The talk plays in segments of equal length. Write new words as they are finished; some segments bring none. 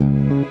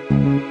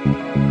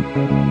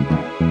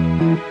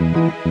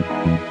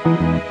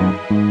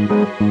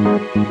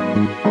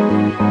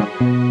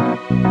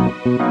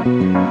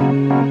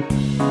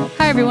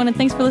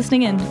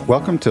listening in.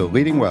 Welcome to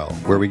Leading Well,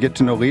 where we get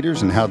to know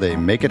leaders and how they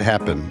make it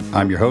happen.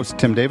 I'm your host,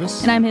 Tim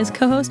Davis. And I'm his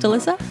co-host,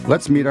 Alyssa.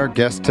 Let's meet our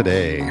guest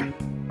today.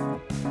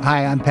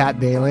 Hi, I'm Pat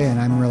Bailey, and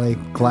I'm really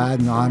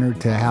glad and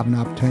honored to have an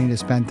opportunity to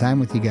spend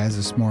time with you guys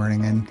this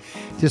morning. And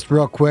just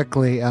real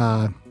quickly,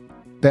 a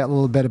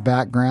little bit of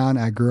background.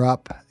 I grew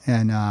up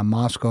in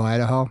Moscow,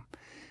 Idaho.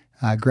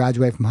 I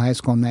graduated from high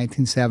school in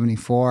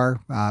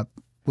 1974.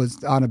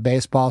 Was on a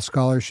baseball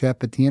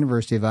scholarship at the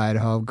University of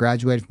Idaho.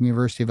 Graduated from the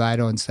University of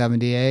Idaho in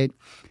 78.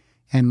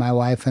 And my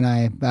wife and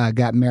I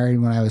got married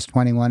when I was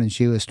 21 and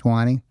she was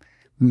 20.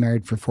 Been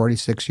married for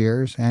 46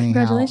 years. Anyhow,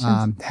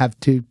 congratulations. Have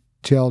two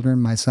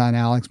children, my son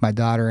Alex, my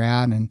daughter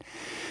Ann, and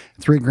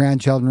 3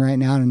 grandchildren right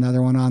now and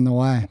another one on the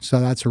way. So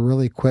that's a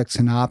really quick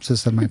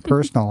synopsis of my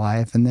personal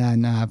life. And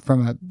then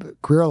from a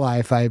career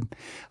life,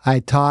 I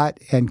taught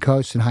and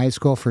coached in high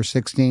school for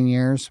 16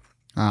 years.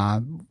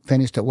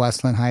 Finished at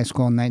Westland High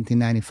School in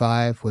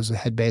 1995, was a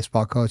head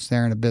baseball coach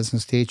there and a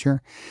business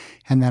teacher.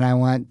 And then I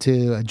went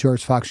to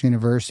George Fox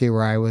University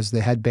where I was the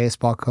head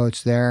baseball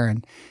coach there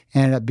and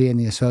ended up being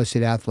the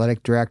associate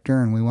athletic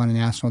director. And we won a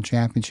national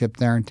championship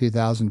there in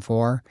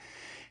 2004.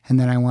 And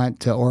then I went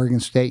to Oregon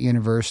State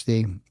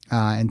University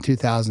in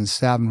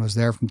 2007, was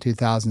there from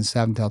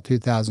 2007 till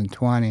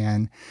 2020.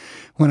 And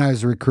when I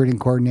was a recruiting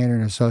coordinator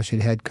and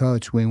associate head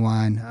coach, we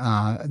won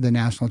the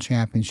national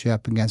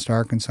championship against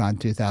Arkansas in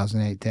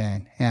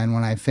 2018. And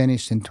when I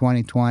finished in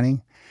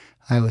 2020,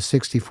 I was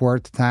 64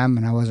 at the time,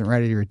 and I wasn't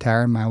ready to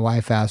retire. And my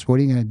wife asked, "What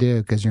are you going to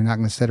do? Because you're not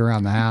going to sit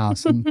around the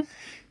house." And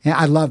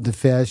I love to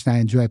fish, and I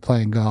enjoy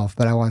playing golf,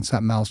 but I want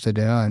something else to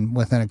do. And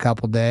within a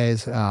couple of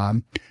days,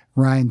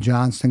 Ryan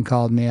Johnston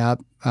called me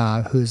up,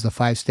 who's the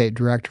 5-state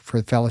director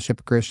for the Fellowship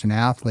of Christian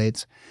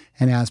Athletes,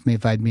 and asked me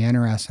if I'd be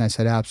interested. I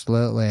said,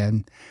 absolutely.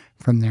 And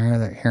from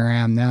there, here I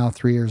am now,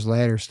 3 years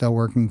later, still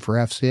working for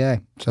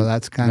FCA. So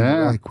that's kind of a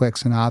really quick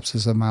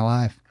synopsis of my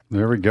life.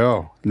 There we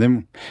go.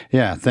 Then,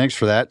 thanks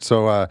for that.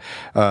 So,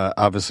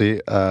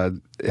 obviously,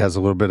 it has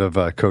a little bit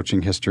of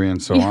coaching history and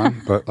so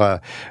on.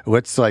 But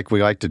let's, like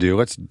we like to do,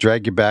 let's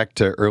drag you back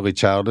to early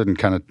childhood and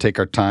kind of take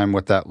our time,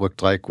 what that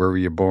looked like, where were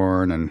you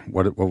born, and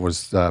what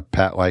was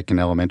Pat like in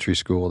elementary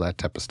school, that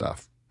type of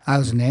stuff. I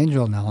was an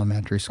angel in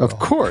elementary school. Of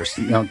course.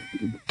 Now,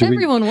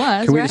 Everyone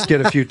was. Can we right? just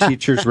get a few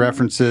teachers'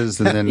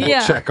 references and then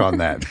we'll check on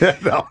that?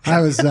 No.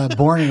 I was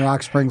born in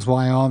Rock Springs,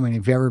 Wyoming.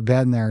 If you've ever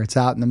been there, it's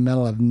out in the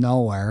middle of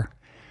nowhere.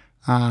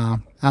 I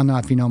don't know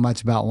if you know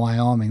much about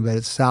Wyoming, but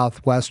it's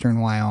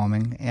southwestern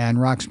Wyoming,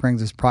 and Rock Springs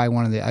is probably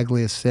one of the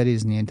ugliest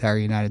cities in the entire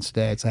United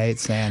States. I hate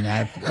saying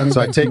that. So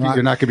I take it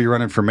you're not going to be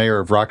running for mayor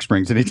of Rock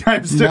Springs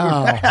anytime soon.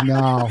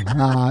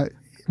 No.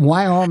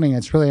 Wyoming,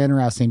 it's really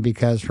interesting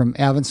because from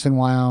Evanston,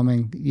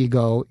 Wyoming, you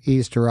go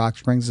east to Rock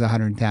Springs, is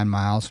 110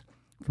 miles.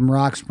 From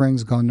Rock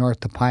Springs, go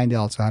north to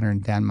Pinedale, it's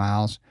 110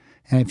 miles.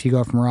 And if you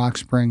go from Rock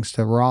Springs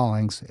to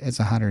Rawlings, it's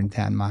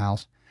 110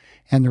 miles.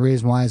 And the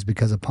reason why is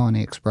because of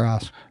Pony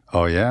Express.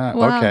 Oh, yeah?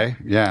 Wow. Okay,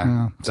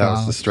 yeah. That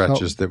was the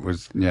stretches that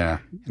was, necessary.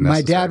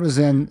 My dad was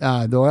in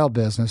the oil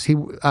business. He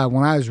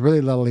when I was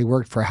really little, he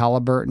worked for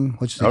Halliburton,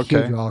 which is a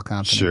huge oil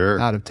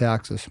company out of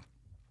Texas.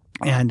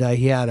 And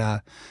he had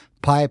a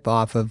pipe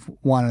off of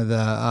one of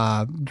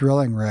the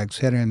drilling rigs,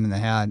 hit him in the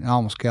head, and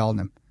almost killed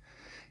him.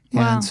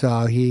 Wow. And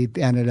so he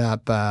ended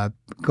up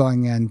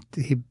going in.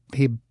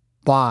 He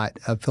bought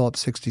a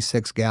Phillips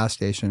 66 gas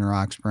station in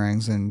Rock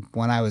Springs, and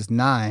when I was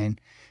 9,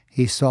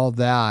 he sold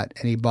that,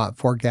 and he bought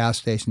 4 gas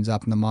stations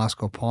up in the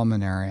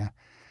Moscow-Pullman area.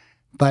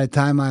 By the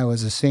time I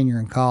was a senior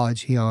in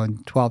college, he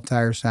owned 12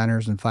 tire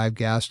centers and 5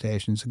 gas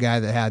stations, a guy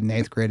that had an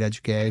 8th grade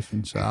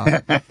education. So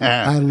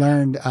I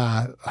learned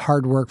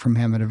hard work from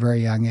him at a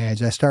very young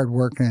age. I started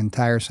working in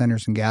tire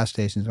centers and gas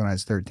stations when I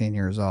was 13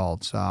 years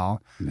old.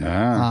 So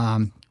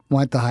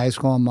went to high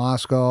school in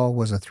Moscow,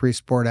 was a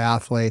 3-sport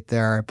athlete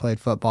there. I played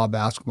football,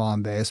 basketball,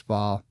 and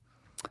baseball.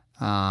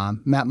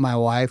 Met my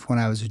wife when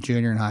I was a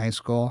junior in high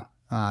school.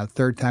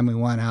 Third time we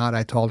went out,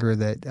 I told her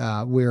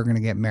that we were going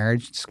to get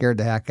married. She scared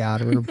the heck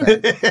out of her.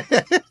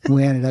 But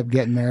we ended up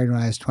getting married when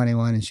I was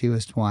 21 and she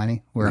was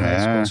 20. We were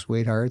high school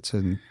sweethearts.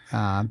 And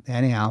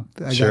anyhow,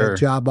 I got a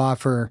job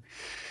offer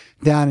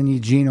down in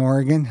Eugene,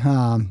 Oregon.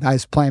 I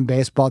was playing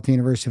baseball at the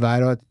University of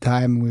Idaho at the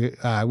time.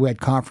 We had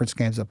conference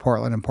games at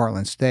Portland and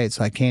Portland State,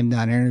 so I came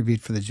down and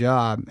interviewed for the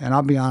job. And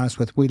I'll be honest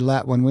with you,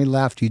 when we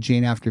left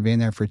Eugene after being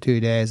there for 2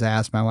 days, I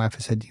asked my wife, I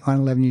said, "Do you want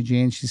to live in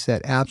Eugene?" She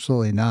said,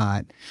 "Absolutely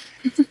not."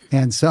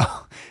 And so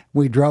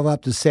we drove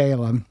up to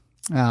Salem.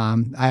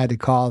 I had to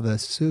call the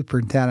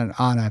superintendent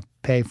on a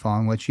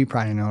payphone, which you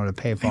probably know what a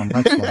payphone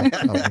looks like,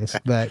 at least.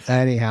 But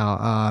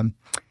anyhow,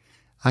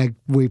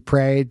 we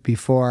prayed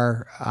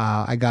before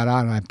I got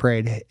on, and I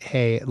prayed,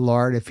 "Hey,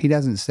 Lord, if he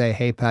doesn't say,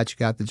 'Hey, Pat, you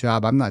got the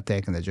job,' I'm not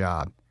taking the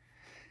job."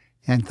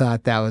 And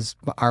thought that was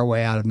our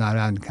way out of not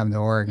having to come to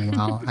Oregon.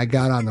 Well, I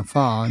got on the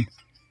phone.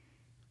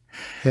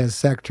 His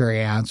secretary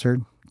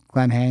answered.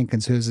 Glenn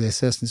Hankins, who's the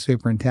assistant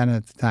superintendent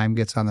at the time,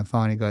 gets on the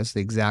phone. He goes, the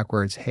exact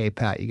words, "Hey,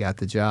 Pat, you got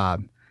the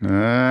job."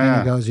 And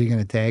he goes, "Are you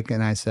going to take it?"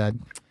 And I said,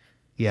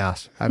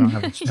 yes. I don't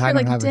have You're I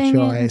don't like, have a dang it,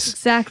 that's choice.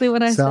 exactly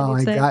what I said. So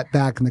you'd I say. got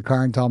back in the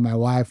car and told my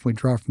wife. We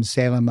drove from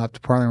Salem up to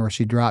Portland, where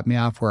she dropped me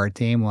off where our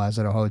team was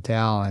at a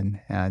hotel,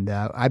 and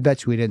I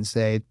bet you we didn't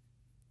say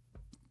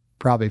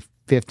probably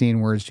 15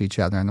 words to each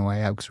other on the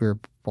way up because we were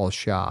both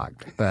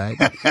shocked. But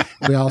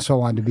we also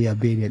wanted to be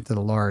obedient to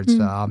the Lord.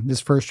 So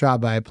this first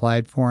job I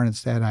applied for, and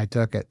instead I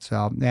took it.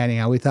 So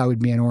anyhow, we thought we'd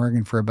be in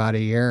Oregon for about a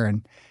year,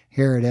 and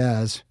here it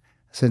is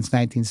since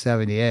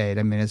 1978.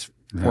 I mean, it's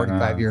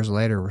 45 years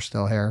later. We're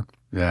still here.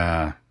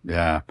 Yeah,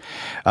 yeah.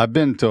 I've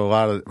been to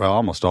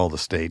almost all the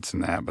states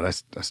and that, but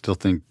I still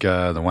think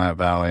the Willamette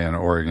Valley and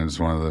Oregon is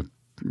one of the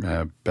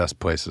best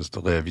places to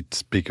live. You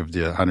speak of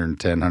the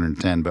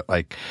 110, but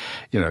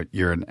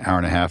you're an hour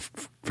and a half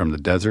from the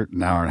desert,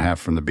 an hour and a half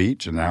from the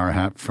beach, an hour and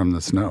a half from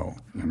the snow,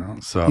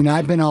 So,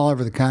 I've been all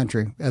over the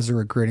country as a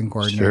recruiting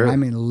coordinator. Sure. I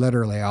mean,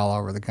 literally all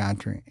over the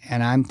country.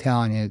 And I'm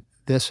telling you,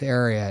 this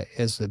area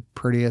is the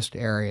prettiest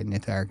area in the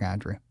entire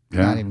country.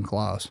 Yeah. Not even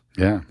close.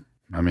 Yeah.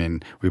 I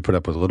mean, we put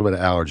up with a little bit of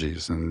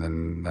allergies, and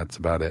then that's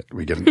about it.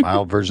 We get a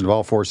mild version of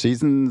all four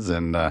seasons,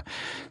 and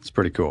it's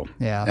pretty cool.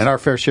 Yeah. And our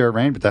fair share of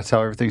rain, but that's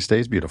how everything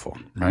stays beautiful,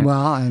 right?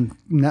 Well, and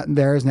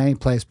there isn't any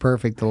place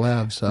perfect to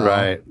live. So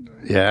Right.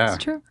 Yeah.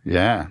 It's true.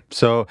 Yeah.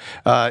 So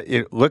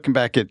looking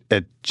back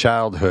at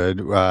childhood,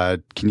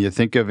 can you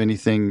think of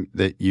anything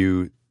that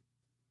you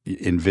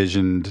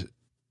envisioned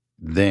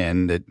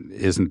then that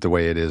isn't the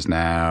way it is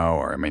now?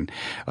 Or, I mean,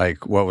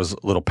 like, what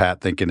was little Pat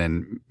thinking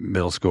in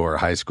middle school or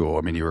high school?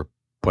 I mean, you were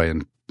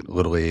playing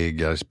Little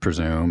League, I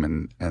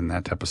presume, and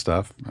that type of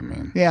stuff. I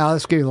mean, yeah,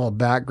 let's give you a little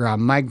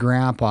background. My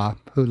grandpa,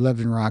 who lived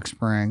in Rock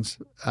Springs,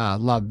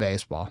 loved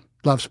baseball,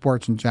 loved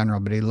sports in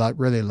general, but he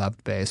really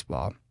loved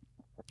baseball.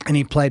 And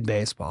he played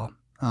baseball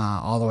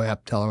all the way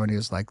up till when he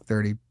was like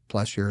 30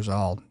 plus years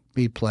old.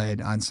 He played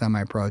on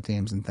semi-pro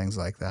teams and things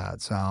like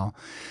that. So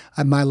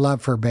my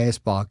love for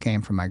baseball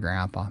came from my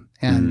grandpa.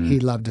 And he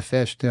loved to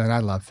fish too, and I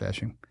love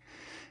fishing.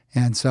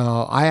 And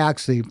so I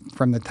actually,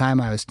 from the time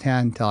I was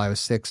 10 till I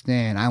was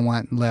 16, I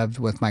went and lived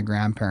with my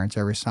grandparents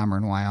every summer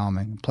in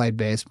Wyoming, played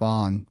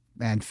baseball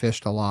and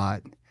fished a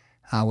lot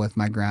with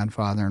my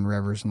grandfather in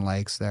rivers and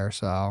lakes there.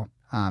 So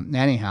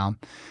anyhow,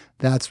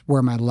 that's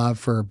where my love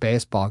for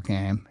baseball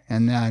came.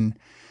 And then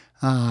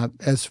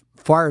as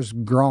far as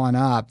growing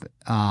up,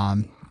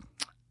 I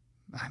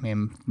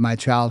mean, my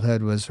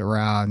childhood was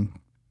around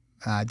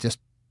just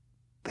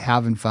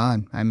having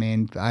fun. I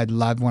mean, I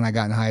loved when I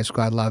got in high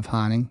school, I loved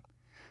hunting.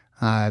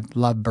 I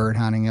loved bird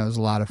hunting. It was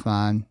a lot of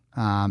fun.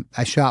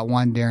 I shot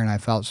one deer and I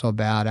felt so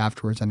bad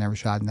afterwards. I never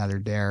shot another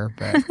deer.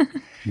 But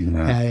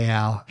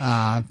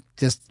anyhow,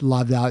 just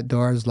loved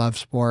outdoors, loved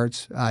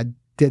sports. I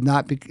did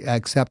not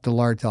accept the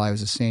Lord till I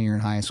was a senior in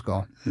high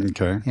school.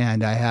 okay.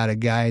 And I had a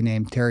guy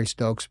named Terry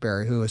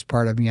Stokesbury who was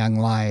part of Young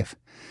Life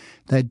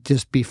that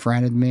just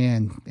befriended me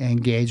and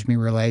engaged me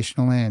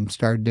relationally and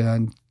started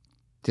doing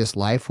just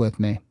life with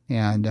me.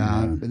 And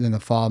in the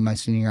fall of my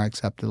senior year, I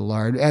accepted the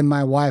Lord. And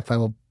my wife, I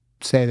will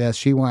say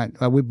this,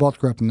 we both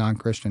grew up in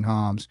non-Christian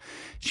homes.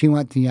 She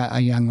went to a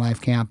Young Life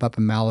camp up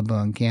in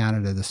Malibu in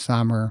Canada this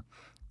summer.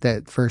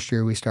 That first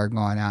year we started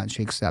going out, and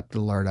she accepted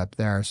the Lord up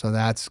there. So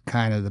that's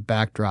kind of the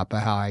backdrop of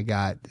how I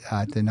got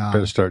to know.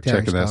 Better start Terry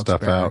checking that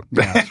stuff out.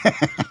 Yes,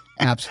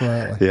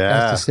 absolutely.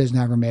 Yeah. Best decision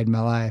I ever made in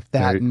my life.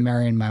 That and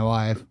marrying my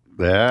wife.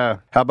 Yeah.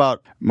 How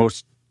about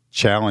most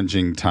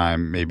challenging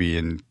time maybe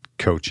in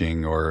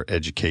coaching or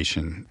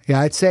education? Yeah,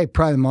 I'd say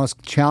probably the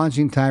most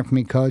challenging time for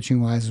me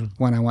coaching was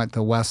when I went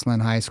to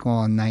Westland High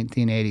School in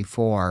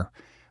 1984.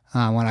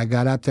 When I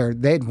got up there,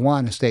 they'd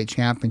won a state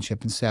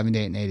championship in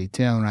 78 and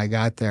 82. When I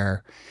got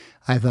there,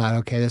 I thought,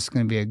 okay, this is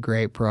going to be a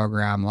great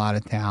program, a lot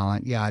of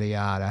talent, yada,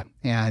 yada.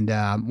 And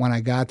when I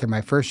got there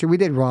my first year, we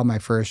did well my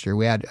first year.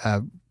 We had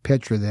a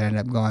pitcher that ended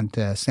up going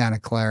to Santa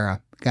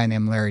Clara, a guy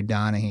named Larry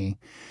Donahue,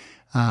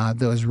 that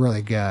was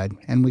really good.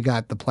 And we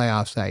got the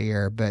playoffs that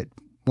year. But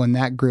when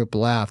that group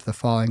left, the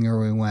following year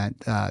we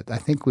went, I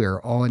think we were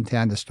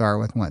 0-10 to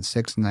start with, went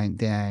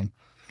 6-19.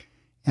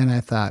 And I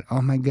thought,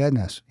 oh my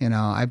goodness,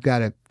 I've got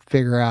to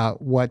figure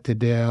out what to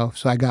do.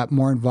 So I got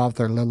more involved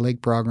with our Little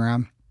League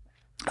program.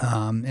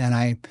 And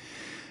I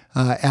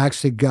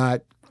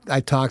I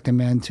talked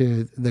them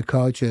into the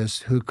coaches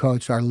who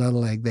coached our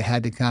Little League. They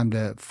had to come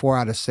to 4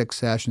 out of 6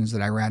 sessions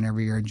that I ran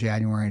every year in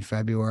January and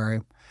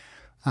February.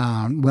 We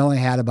only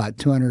had about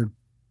 200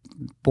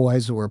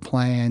 boys that were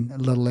playing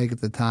Little League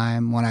at the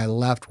time. When I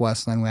left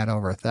Westland, we had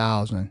over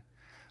 1,000.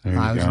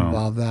 I was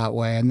involved that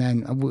way. And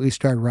then we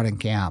started running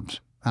camps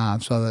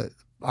so that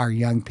our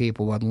young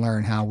people would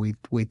learn how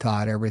we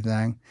taught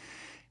everything.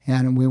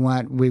 And we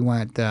went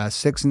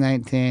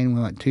 6-19.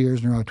 We went 2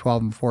 years in a row,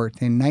 12-14.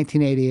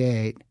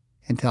 1988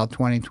 until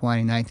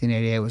 2020.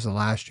 1988 was the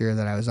last year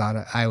that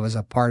I was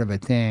a part of a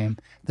team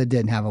that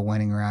didn't have a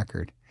winning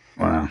record.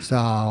 Wow.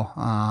 So,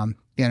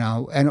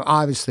 and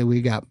obviously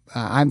we got,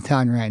 I'm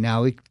telling you right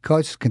now,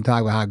 coaches can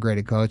talk about how great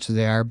a coach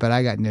they are, but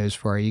I got news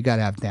for you. You got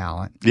to have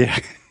talent. Yeah.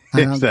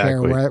 I don't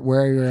Exactly. care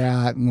where you're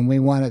at. When we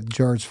won at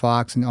George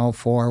Fox in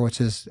 '04, which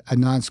is a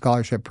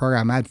non-scholarship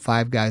program, I had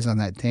 5 guys on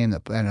that team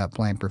that ended up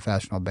playing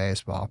professional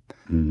baseball.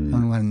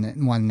 And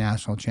won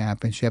national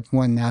championship.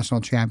 Won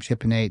national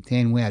championship in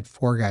 '18. We had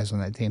 4 guys on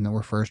that team that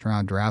were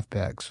first-round draft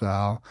picks.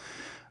 So,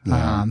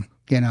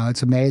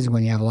 it's amazing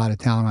when you have a lot of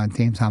talent on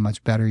teams how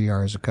much better you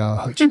are as a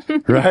coach.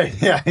 Right.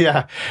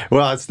 Yeah.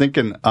 Well, I was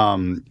thinking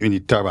when you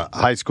talk about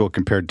high school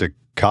compared to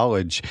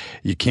college,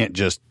 you can't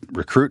just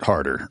recruit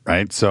harder,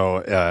 right?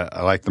 So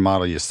I like the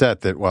model you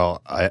set that,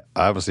 well, I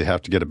obviously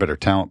have to get a better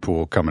talent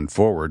pool coming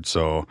forward.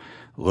 So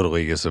Little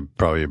League is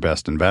probably your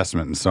best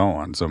investment and so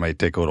on. So it may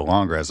take a little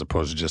longer as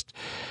opposed to just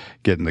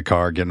getting in the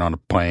car, getting on a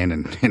plane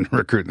and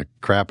recruiting the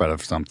crap out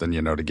of something,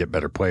 to get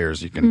better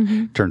players. You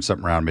can turn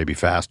something around maybe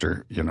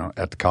faster,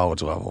 at the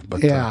college level.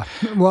 But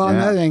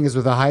Another thing is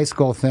with the high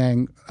school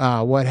thing,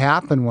 what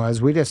happened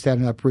was we just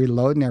ended up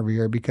reloading every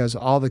year because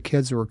all the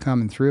kids that were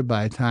coming through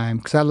by the time,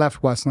 because I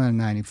left Westland in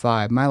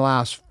 '95, my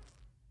last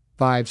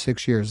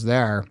 5-6 years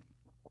there,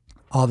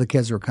 all the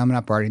kids that were coming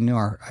up already knew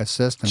our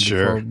system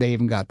before they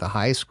even got to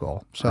high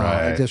school. So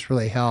it just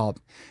really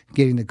helped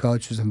getting the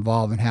coaches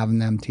involved and having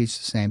them teach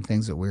the same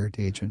things that we were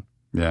teaching.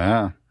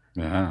 Yeah.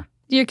 Do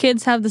your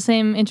kids have the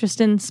same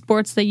interest in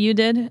sports that you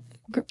did?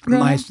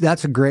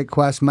 That's a great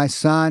question. My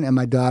son and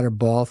my daughter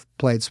both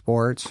played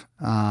sports.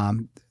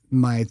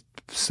 My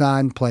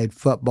son played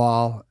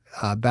football,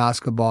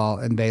 basketball,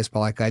 and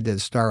baseball like I did to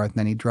start with. And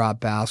then he dropped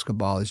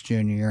basketball his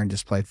junior year and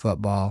just played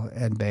football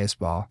and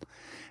baseball.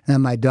 And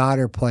then my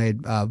daughter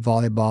played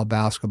volleyball,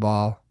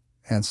 basketball,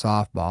 and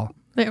softball.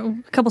 A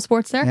couple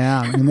sports there?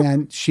 Yeah. And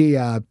then she,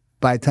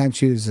 by the time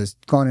she was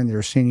going into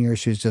her senior year,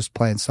 she was just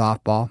playing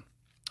softball.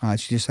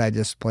 She decided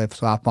just to play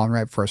softball. And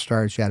right before it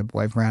started, she had a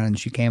boyfriend, and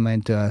she came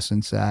into us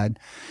and said,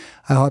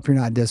 I hope you're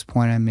not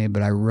disappointed in me,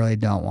 but I really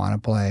don't want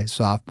to play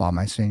softball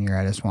my senior year.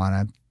 I just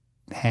want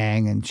to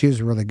hang. And she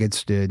was a really good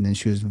student, and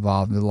she was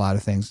involved in a lot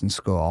of things in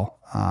school.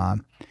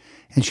 And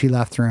she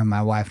left the room.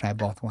 My wife and I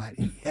both went,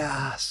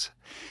 yes.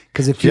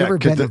 Because if you've ever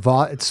been to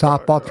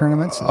softball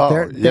tournaments, they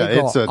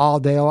go all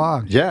day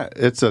long. Yeah,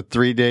 it's a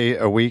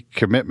 3-day-a-week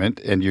commitment,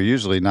 and you're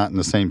usually not in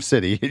the same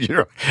city.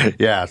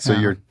 So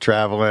you're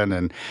traveling,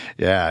 and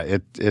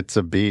it's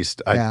a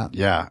beast. I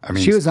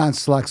mean, she was on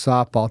select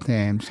softball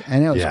teams,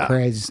 and it was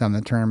crazy. Some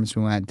of the tournaments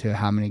we went to,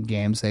 how many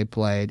games they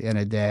played in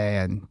a day,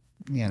 and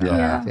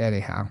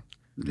anyhow.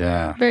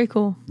 Yeah. Very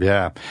cool.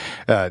 Yeah.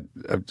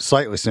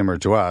 Slightly similar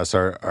to us,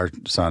 our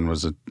son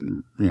was a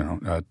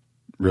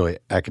really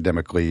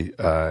academically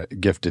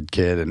gifted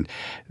kid, and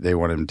they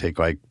wanted him to take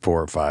like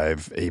 4 or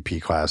 5 AP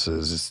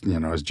classes,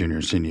 his junior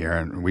and senior year,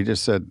 and we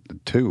just said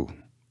 2.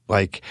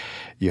 Like,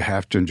 you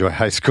have to enjoy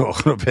high school a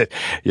little bit,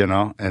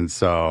 and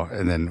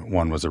then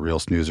 1 was a real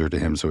snoozer to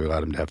him, so we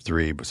allowed him to have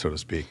 3, so to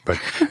speak. But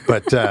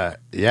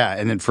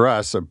and then for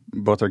us,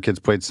 both our kids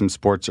played some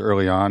sports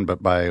early on,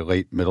 but by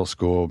late middle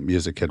school,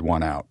 music had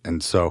won out.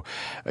 And so,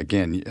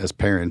 again, as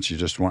parents, you're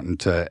just wanting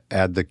to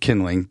add the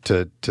kindling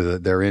to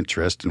their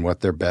interest and what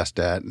they're best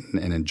at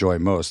and enjoy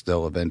most,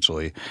 they'll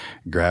eventually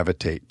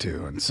gravitate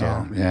to. And so,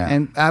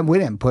 And we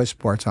didn't push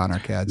sports on our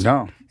kids.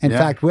 No. In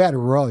fact, we had a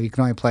rule. You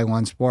can only play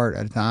 1 sport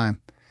at a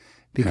time.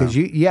 Because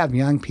you have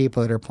young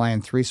people that are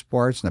playing 3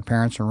 sports and the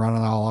parents are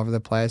running all over the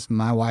place. And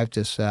my wife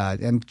just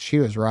said, and she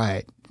was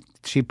right,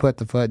 she put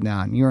the foot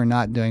down. You are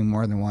not doing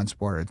more than 1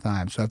 sport at a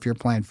time. So if you're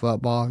playing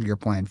football, you're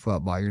playing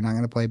football. You're not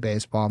going to play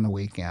baseball on the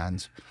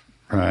weekends.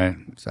 Right.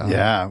 So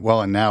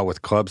well, and now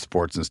with club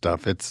sports and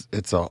stuff, it's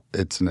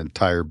an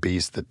entire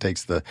beast that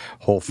takes the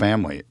whole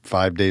family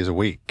 5 days a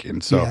week.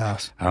 And so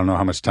I don't know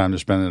how much time they're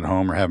spending at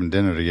home or having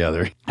dinner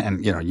together.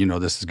 And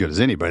this as good as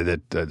anybody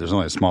that there's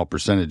only a small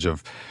percentage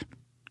of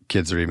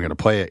kids that are even going to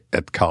play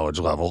at college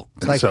level.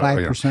 It's like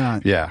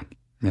 5%.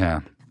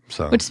 Yeah.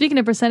 So, which, speaking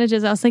of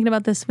percentages, I was thinking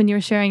about this when you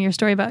were sharing your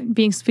story about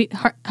being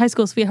high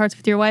school sweethearts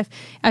with your wife.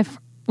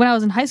 When I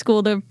was in high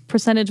school, the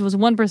percentage was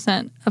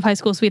 1% of high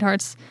school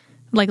sweethearts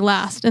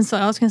last. And so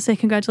I was going to say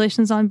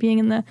congratulations on being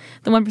in the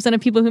 1% of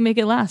people who make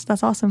it last.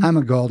 That's awesome. I'm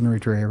a golden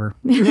retriever.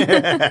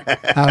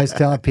 I always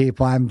tell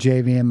people I'm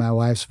JV in my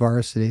wife's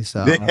varsity.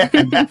 So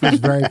I was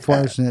very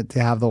fortunate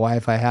to have the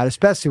wife I had,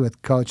 especially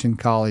with coaching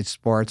college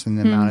sports and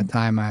the amount of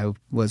time I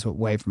was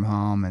away from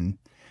home and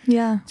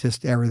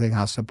just everything,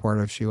 how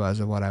supportive she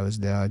was of what I was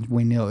doing.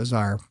 We knew it was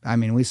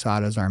we saw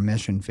it as our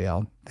mission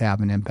field to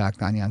have an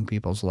impact on young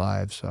people's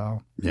lives.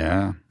 So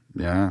yeah.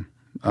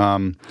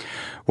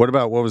 What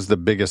was the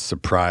biggest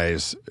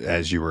surprise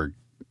as you were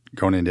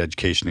going into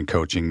education and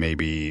coaching?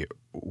 Maybe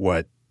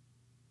what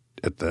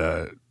at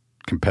the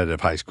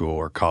competitive high school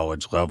or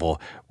college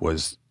level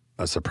was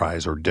a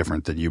surprise or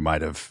different than you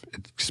might have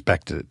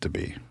expected it to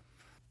be?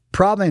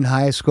 Probably in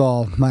high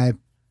school, my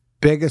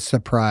biggest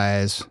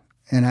surprise,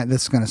 and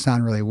this is going to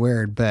sound really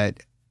weird, but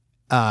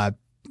a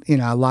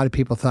lot of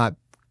people thought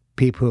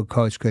people who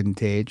coach couldn't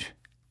teach,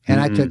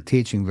 and I took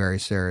teaching very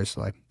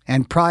seriously.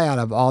 And probably out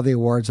of all the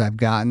awards I've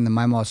gotten,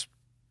 my most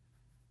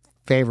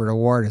favorite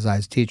award is I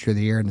was Teacher of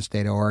the Year in the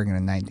state of Oregon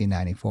in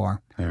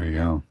 1994. There you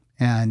go.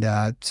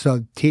 And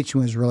so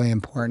teaching was really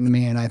important to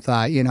me. And I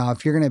thought,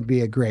 if you're going to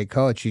be a great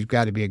coach, you've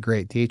got to be a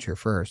great teacher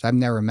first. I've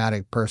never met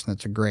a person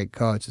that's a great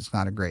coach that's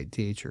not a great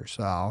teacher.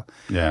 So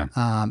Yeah.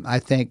 I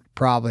think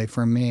probably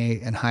for me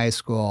in high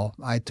school,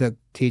 I took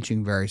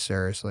teaching very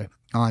seriously.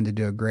 I wanted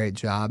to do a great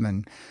job.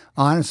 And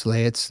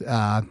honestly, it's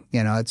a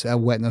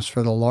witness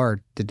for the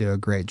Lord to do a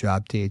great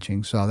job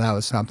teaching. So that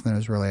was something that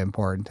was really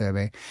important to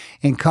me.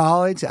 In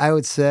college, I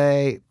would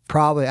say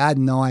probably I had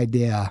no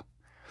idea.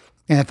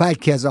 And if I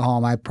had kids at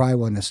home, I probably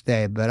wouldn't have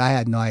stayed, but I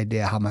had no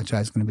idea how much I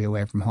was going to be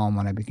away from home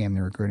when I became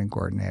the recruiting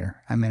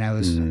coordinator. I mean,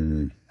 I'll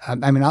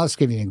just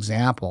give you an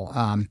example.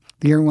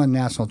 The year we won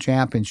national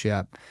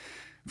championship,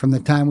 from the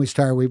time we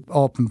started, we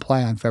opened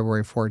play on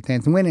February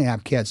 14th, and we didn't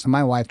have kids, so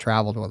my wife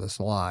traveled with us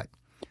a lot.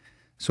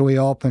 So we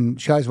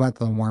opened, she always went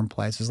to the warm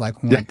places,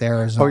 like we went to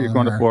Arizona. Oh, you're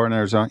going to Florida and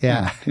Arizona?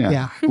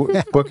 Yeah.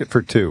 Book it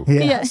for 2.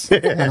 Yes,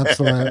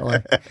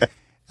 absolutely.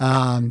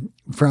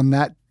 From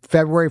that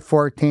February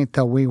 14th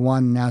till we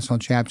won the national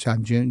championship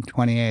on June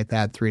 28th, I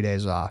had 3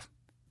 days off.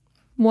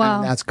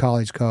 Wow. And that's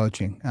college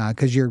coaching.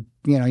 Because you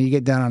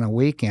get done on a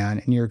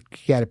weekend and you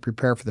got to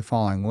prepare for the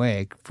following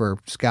week for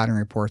scouting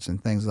reports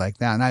and things like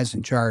that. And I was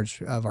in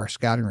charge of our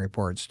scouting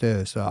reports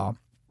too. So,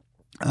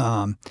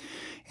 and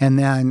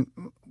then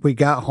we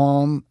got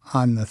home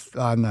on the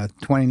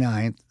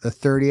 29th. The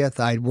 30th,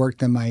 I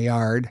worked in my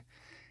yard.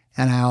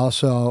 And I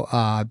also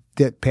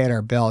paid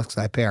our bills because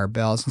I pay our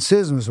bills. And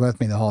Susan was with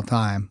me the whole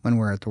time when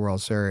we were at the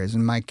World Series.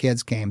 And my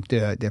kids came too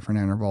at different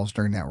intervals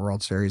during that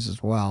World Series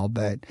as well.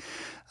 But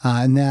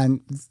and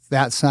then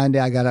that Sunday,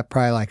 I got up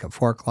probably like at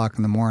 4 o'clock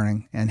in the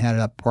morning and headed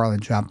up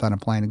Portland, jumped on a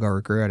plane to go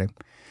recruiting.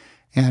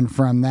 And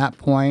from that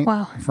point,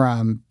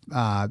 from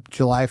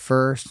July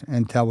 1st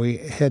until we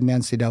hit an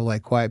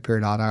NCAA quiet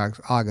period on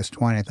August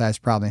 20th, I was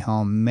probably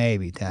home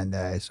maybe 10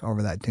 days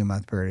over that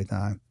 2-month period of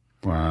time.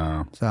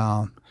 Wow.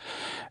 So,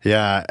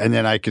 yeah, and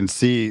then I can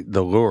see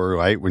the lure,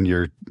 right? When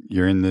you're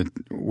in the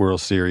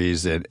World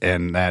Series, and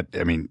that,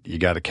 I mean, you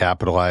got to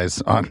capitalize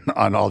on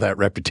all that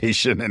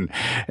reputation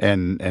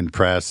and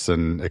press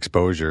and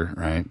exposure,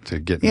 right? To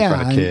get in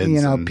front of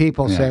kids. And,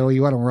 people say, "Well,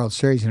 you won a World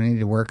Series, you don't need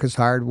to work as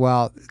hard."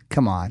 Well,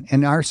 come on.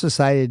 In our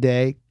society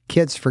today,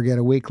 kids forget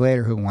a week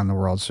later who won the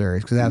World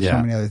Series because they have so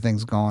many other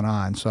things going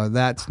on. So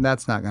that's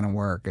not going to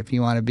work. If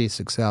you want to be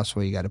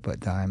successful, you got to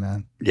put time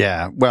in.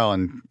 Yeah, well,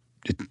 and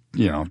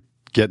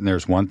getting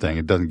there's one thing.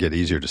 It doesn't get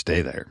easier to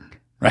stay there,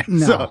 right?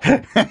 No. So,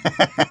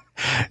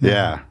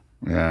 yeah.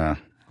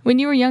 When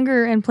you were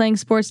younger and playing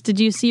sports, did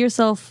you see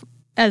yourself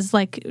as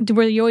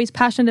were you always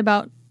passionate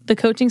about the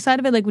coaching side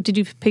of it? Like, did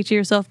you picture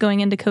yourself going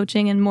into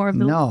coaching and more of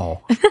the...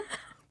 No.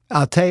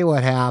 I'll tell you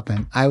what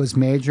happened. I was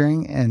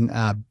majoring in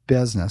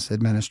business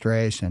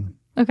administration.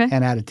 Okay.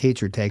 And I had a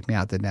teacher take me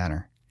out to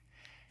dinner.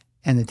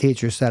 And the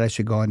teacher said I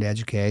should go into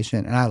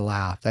education. And I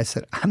laughed. I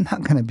said, I'm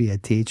not going to be a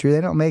teacher. They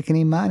don't make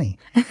any money.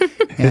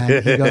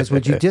 And he goes,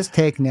 would you just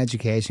take an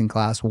education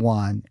class,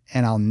 one,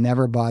 and I'll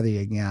never bother you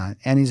again.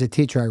 And he's a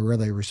teacher I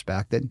really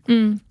respected.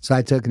 So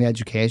I took an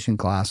education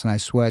class, and I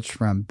switched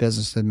from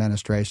business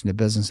administration to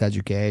business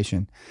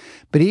education.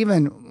 But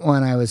even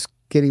when I was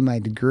getting my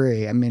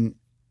degree, I mean,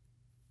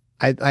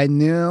 I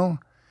knew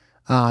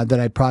that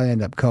I'd probably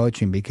end up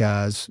coaching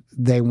because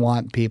they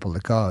want people to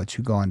coach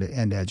who go into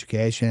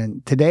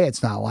education. Today,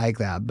 it's not like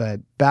that. But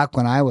back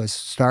when I was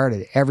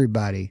started,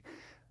 everybody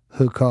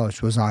who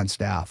coached was on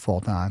staff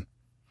full time.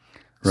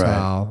 Right.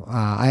 So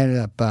I ended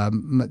up,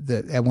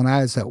 when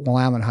I was at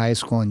Willamette High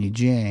School in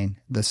Eugene,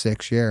 the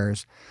 6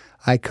 years,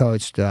 I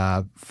coached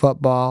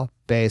football,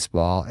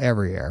 baseball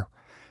every year.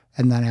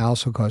 And then I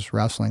also coached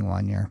wrestling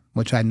one year,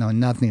 which I know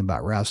nothing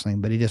about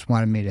wrestling, but he just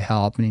wanted me to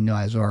help, and he knew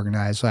I was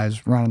organized. So I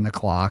was running the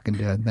clock and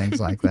doing things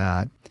like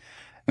that.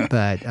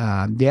 But,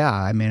 I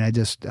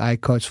mean, I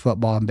coached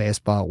football and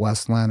baseball at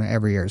Westland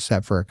every year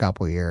except for a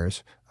couple of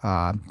years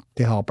to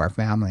help our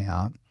family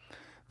out.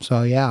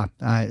 So, yeah,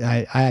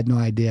 I had no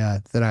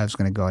idea that I was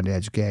going to go into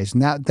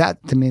education. That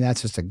to me,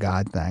 that's just a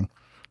God thing.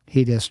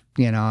 He just,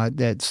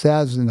 it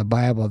says in the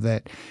Bible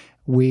that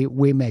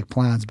we make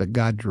plans, but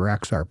God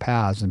directs our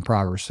paths in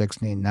Proverbs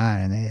 16:9,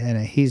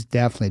 and He's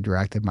definitely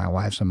directed my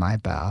wife's and my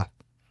path.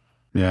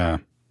 Yeah.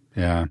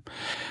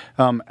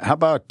 How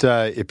about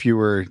if you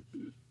were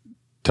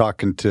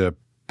talking to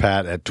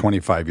Pat at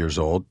 25 years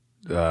old,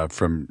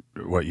 from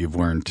what you've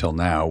learned till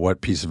now,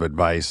 what piece of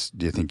advice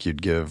do you think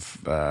you'd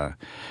give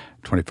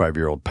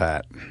 25-year-old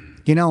Pat?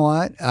 You know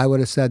what? I would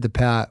have said to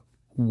Pat,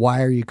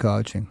 why are you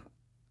coaching?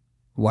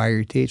 Why are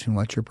you teaching?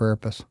 What's your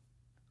purpose?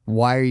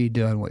 Why are you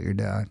doing what you're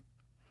doing?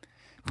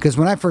 Because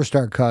when I first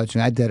started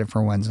coaching, I did it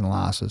for wins and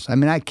losses. I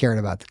mean, I cared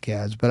about the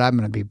kids, but I'm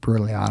going to be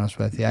brutally honest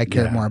with you. I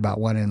cared more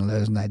about winning and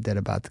losing than I did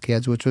about the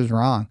kids, which was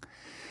wrong.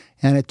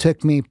 And it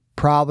took me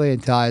probably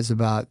until I was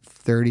about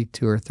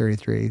 32 or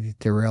 33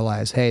 to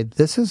realize, hey,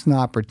 this is an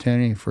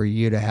opportunity for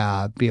you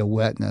to be a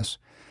witness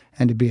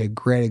and to be a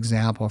great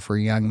example for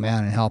young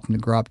men and help them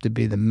to grow up to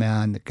be the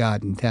men that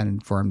God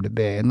intended for them to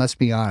be. And let's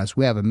be honest,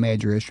 we have a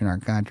major issue in our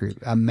country,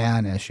 a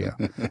man issue,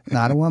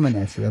 not a woman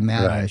issue, a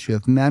man issue.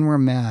 If men were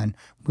men,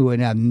 we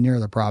wouldn't have near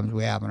the problems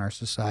we have in our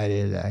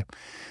society today.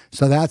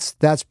 So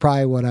that's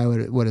probably what I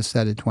would have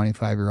said to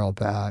 25-year-old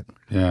Pat.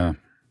 Yeah.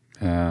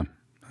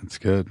 That's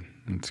good.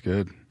 That's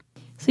good.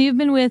 So you've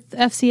been with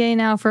FCA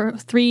now for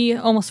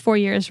almost 4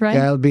 years, right?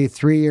 Yeah, it'll be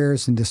 3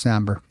 years in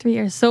December. 3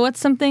 years. So what's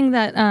something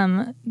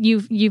that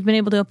you've been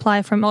able to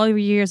apply from all your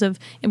years of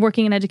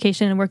working in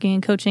education and working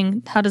in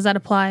coaching? How does that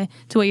apply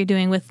to what you're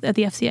doing at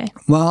the FCA?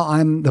 Well,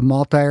 I'm the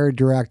multi-area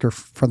director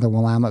for the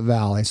Willamette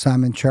Valley, so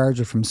I'm in charge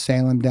of from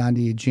Salem down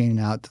to Eugene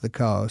out to the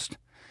coast.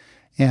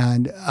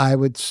 And I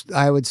would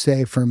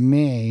say for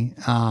me,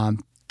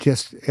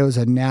 it was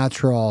a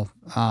natural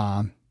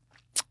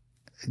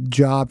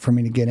job for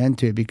me to get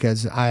into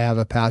because I have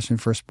a passion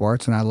for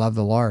sports and I love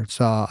the Lord.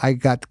 So I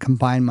got to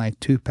combine my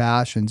two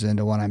passions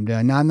into what I'm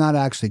doing. Now, I'm not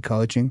actually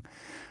coaching.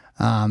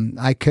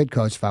 I could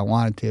coach if I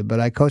wanted to, but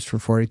I coached for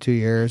 42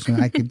 years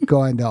and I could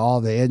go into all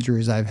the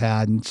injuries I've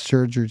had and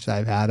surgeries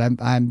I've had.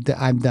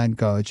 I'm done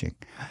coaching.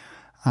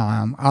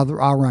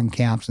 I'll run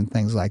camps and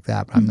things like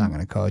that, but I'm not going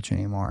to coach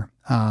anymore.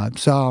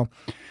 So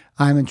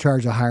I'm in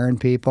charge of hiring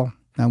people.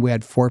 And we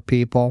had 4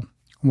 people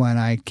when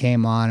I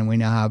came on, and we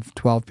now have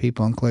 12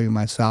 people, including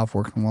myself,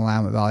 working in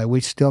Willamette Valley.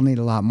 We still need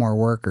a lot more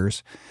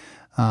workers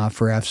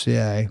for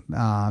FCA.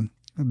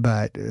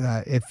 But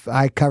if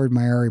I covered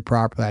my area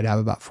properly, I'd have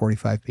about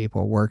 45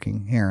 people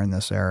working here in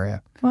this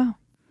area. Wow.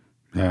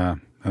 Yeah,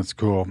 that's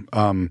cool.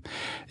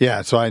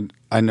 So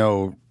I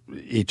know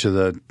each of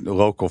the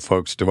local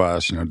folks to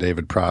us,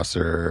 David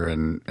Prosser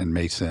and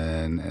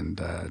Mason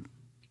and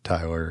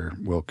Tyler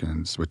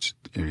Wilkins, which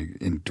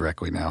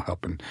indirectly now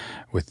helping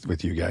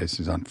with you guys.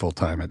 He's on full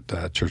time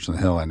at Church on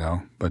the Hill, I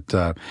know. But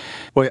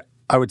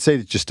I would say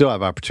that you still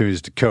have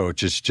opportunities to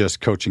coach. It's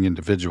just coaching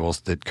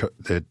individuals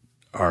that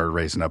are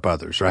raising up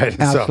others, right?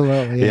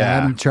 Absolutely. So, yeah.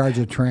 I'm in charge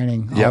of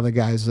training all the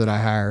guys that I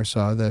hire.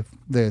 So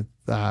the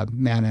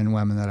men and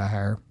women that I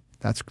hire.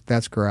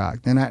 That's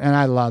correct. And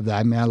I love that.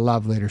 I mean, I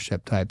love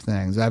leadership type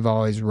things. I've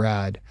always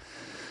read.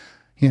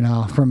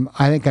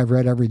 I think I've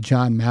read every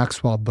John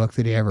Maxwell book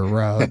that he ever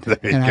wrote.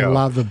 And I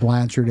love the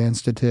Blanchard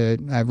Institute.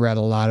 I've read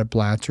a lot of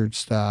Blanchard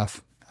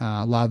stuff.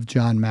 Love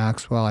John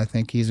Maxwell. I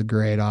think he's a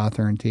great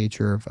author and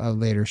teacher of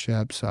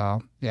leadership.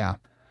 So, yeah.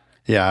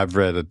 Yeah, I've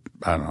read,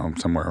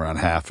 somewhere around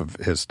half of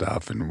his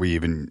stuff, and we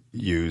even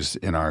use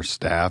in our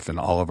staff and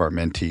all of our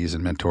mentees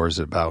and mentors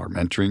about our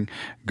mentoring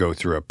go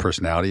through a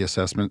personality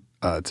assessment.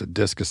 It's a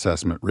DISC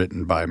assessment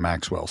written by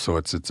Maxwell, so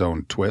it's its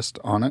own twist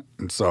on it.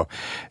 And so,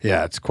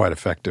 yeah, it's quite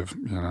effective,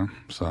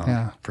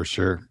 so for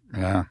sure.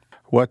 Yeah.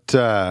 What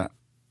do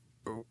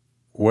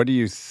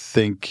you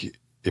think,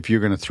 if you're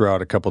going to throw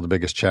out a couple of the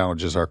biggest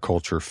challenges our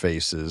culture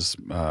faces,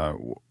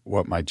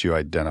 what might you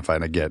identify?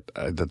 And I get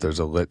that there's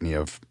a litany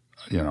of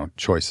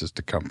choices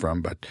to come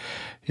from. But,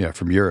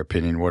 from your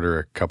opinion, what are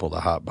a couple of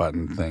the hot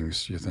button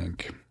things you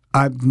think?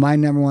 My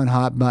number one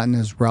hot button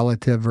is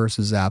relative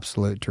versus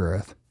absolute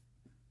truth.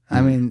 I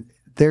mean,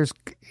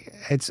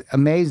 it's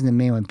amazing to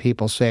me when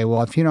people say,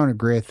 well, if you don't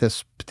agree with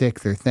this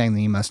particular thing,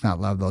 then you must not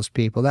love those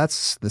people.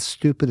 That's the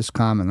stupidest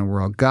comment in the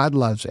world. God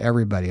loves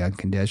everybody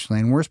unconditionally,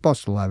 and we're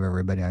supposed to love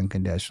everybody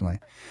unconditionally.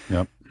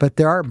 Yep. But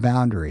there are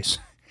boundaries.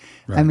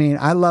 Right. I mean,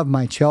 I love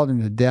my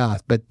children to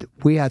death, but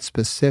we had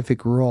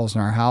specific rules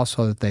in our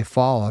household that they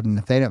followed, and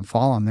if they didn't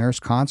follow them, there's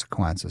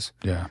consequences.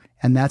 Yeah.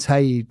 And that's how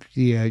you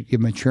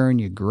mature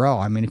and you grow.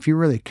 I mean, if you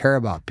really care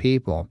about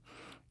people,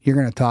 you're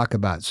going to talk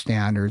about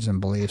standards and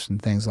beliefs and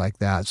things like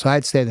that. So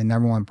I'd say the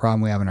number one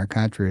problem we have in our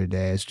country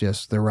today is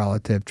just the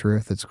relative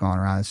truth that's going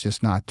around. It's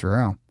just not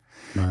true.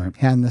 Right.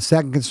 And the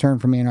second concern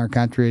for me in our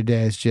country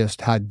today is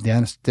just how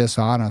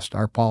dishonest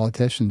our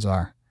politicians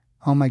are.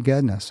 Oh, my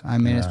goodness. I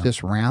mean, it's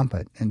just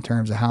rampant in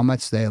terms of how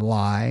much they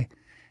lie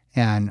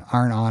and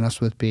aren't honest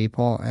with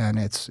people. And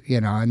it's,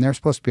 and they're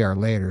supposed to be our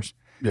leaders.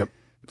 Yep.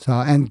 So,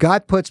 and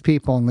God puts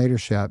people in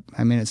leadership.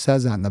 I mean, it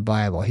says that in the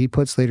Bible. He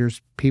puts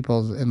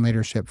people in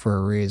leadership for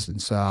a reason.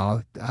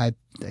 So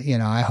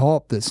I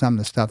hope that some of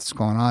the stuff that's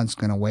going on is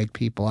going to wake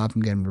people up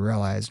and get them to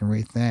realize and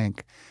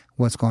rethink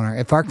what's going on.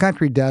 If our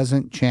country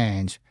doesn't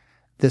change,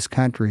 this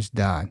country's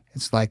done.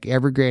 It's like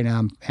every great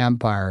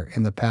empire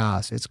in the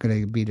past, it's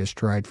going to be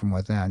destroyed from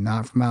within,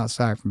 not from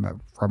outside,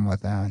 from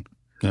within.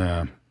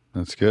 Yeah,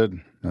 that's good.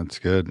 That's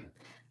good.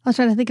 I was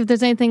trying to think if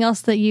there's anything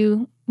else that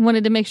you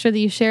wanted to make sure that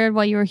you shared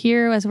while you were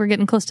here as we're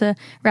getting close to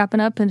wrapping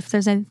up, and if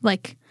there's any,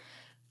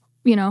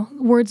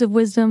 words of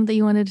wisdom that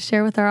you wanted to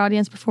share with our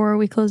audience before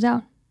we closed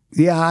out.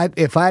 Yeah,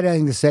 if I had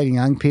anything to say to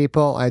young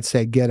people, I'd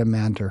say get a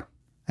mentor.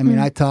 I mean,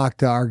 I talked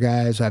to our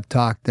guys. I've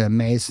talked to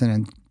Mason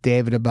and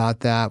David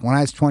about that. When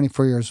I was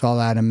 24 years old,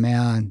 I had a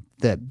man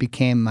that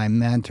became my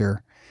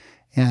mentor,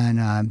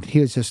 And he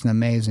was just an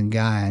amazing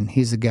guy. And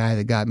he's the guy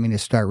that got me to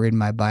start reading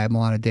my Bible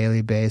on a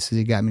daily basis.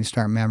 He got me to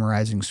start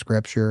memorizing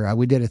Scripture.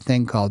 We did a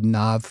thing called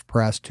NOV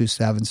Press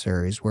 27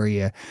 series where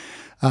you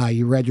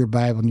read your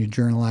Bible and you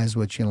journalized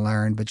what you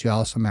learned, but you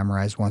also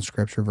memorized one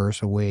Scripture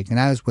verse a week. And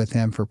I was with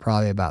him for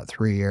probably about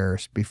 3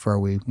 years before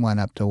we went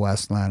up to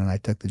Westland, and I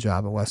took the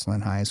job at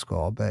Westland High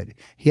School. But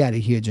he had a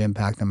huge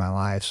impact on my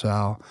life.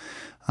 So,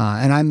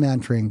 and I'm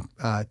mentoring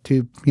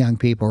 2 young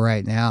people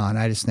right now, and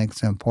I just think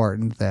it's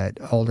important that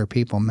older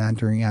people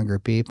mentoring younger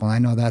people. And I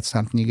know that's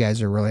something you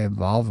guys are really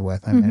involved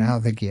with. I mean, I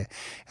don't think if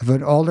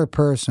an older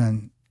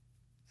person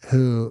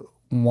who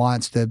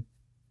wants to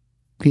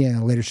be in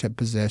a leadership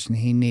position,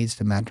 he needs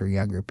to mentor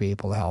younger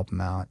people to help him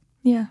out.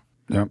 Yeah.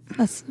 Yep.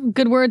 That's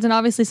good words, and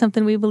obviously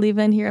something we believe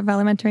in here at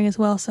Valor Mentoring as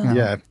well. So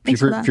yeah,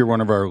 if you're one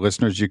of our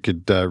listeners, you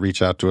could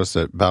reach out to us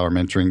at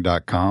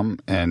valormentoring.com.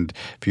 And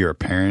if you're a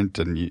parent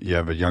and you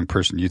have a young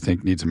person you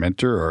think needs a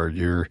mentor, or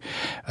you're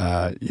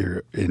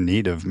in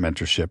need of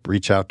mentorship,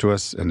 reach out to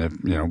us. And if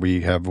we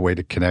have a way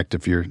to connect.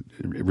 If you're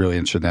really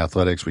interested in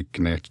athletics, we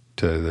connect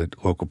to the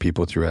local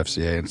people through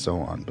FCA and so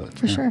on. But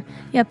for sure.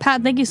 Yeah,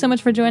 Pat, thank you so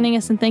much for joining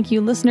us, and thank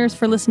you, listeners,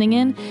 for listening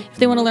in. If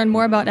they want to learn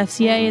more about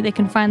FCA, they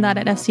can find that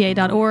at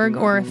fca.org,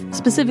 or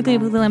specifically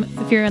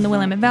if you're in the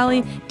Willamette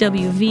Valley,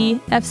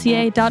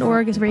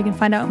 wvfca.org is where you can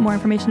find out more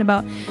information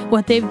about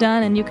what they've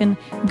done, and you can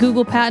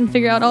Google Pat and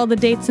figure out all the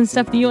dates and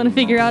stuff that you want to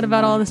figure out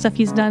about all the stuff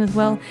he's done as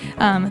well.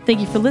 Thank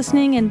you for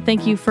listening, and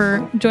thank you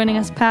for joining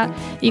us, Pat.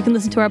 You can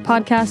listen to our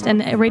podcast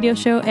and a radio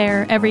show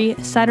air every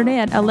Saturday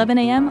at 11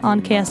 a.m.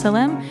 on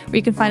KSLM, or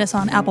you can find us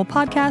on Apple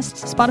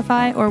Podcasts,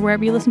 Spotify, or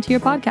wherever you listen to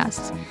your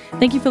podcasts.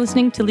 Thank you for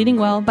listening to Leading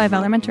Well by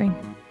Valor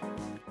Mentoring.